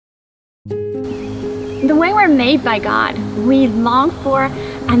the way we're made by God, we long for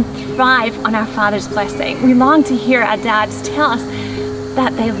and thrive on our Father's blessing. We long to hear our dads tell us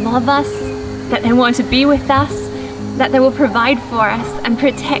that they love us, that they want to be with us, that they will provide for us and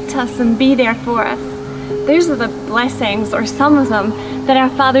protect us and be there for us. Those are the blessings, or some of them, that our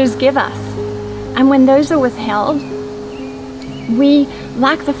fathers give us. And when those are withheld, we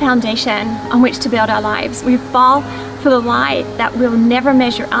lack the foundation on which to build our lives. We fall for the lie that we'll never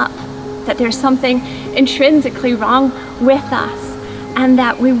measure up, that there's something intrinsically wrong with us, and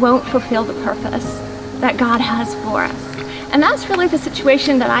that we won't fulfill the purpose that God has for us. And that's really the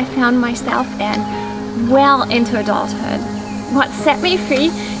situation that I found myself in well into adulthood. What set me free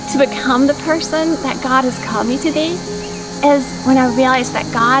to become the person that God has called me to be is when I realized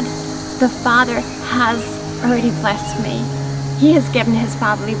that God, the Father, has already blessed me. He has given his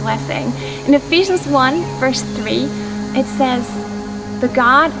fatherly blessing. In Ephesians 1, verse 3, it says, "The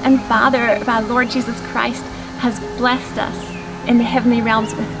God and Father of our Lord Jesus Christ has blessed us in the heavenly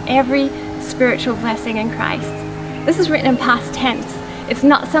realms with every spiritual blessing in Christ." This is written in past tense. It's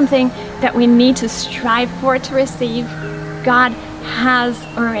not something that we need to strive for to receive. God has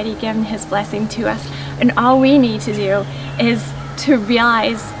already given his blessing to us, and all we need to do is to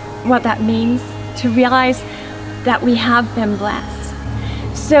realize what that means, to realize that we have been blessed.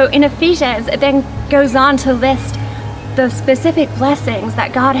 So in Ephesians, it then goes on to list the specific blessings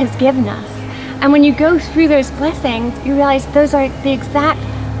that God has given us. And when you go through those blessings, you realize those are the exact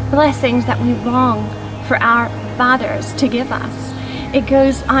blessings that we long for our fathers to give us. It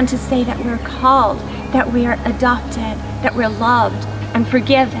goes on to say that we're called, that we are adopted, that we're loved and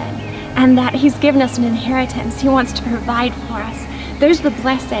forgiven, and that he's given us an inheritance. He wants to provide for us. Those are the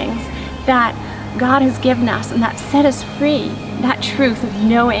blessings that God has given us and that set us free, that truth of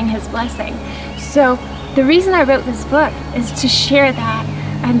knowing his blessing. So the reason I wrote this book is to share that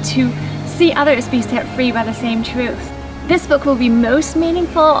and to see others be set free by the same truth. This book will be most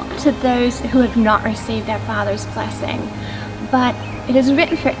meaningful to those who have not received their Father's blessing, but it is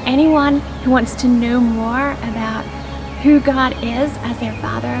written for anyone who wants to know more about who God is as their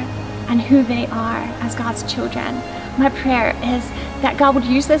Father and who they are as God's children. My prayer is that God would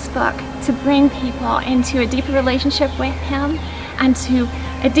use this book to bring people into a deeper relationship with him and to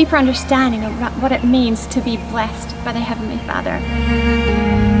a deeper understanding of what it means to be blessed by the Heavenly Father.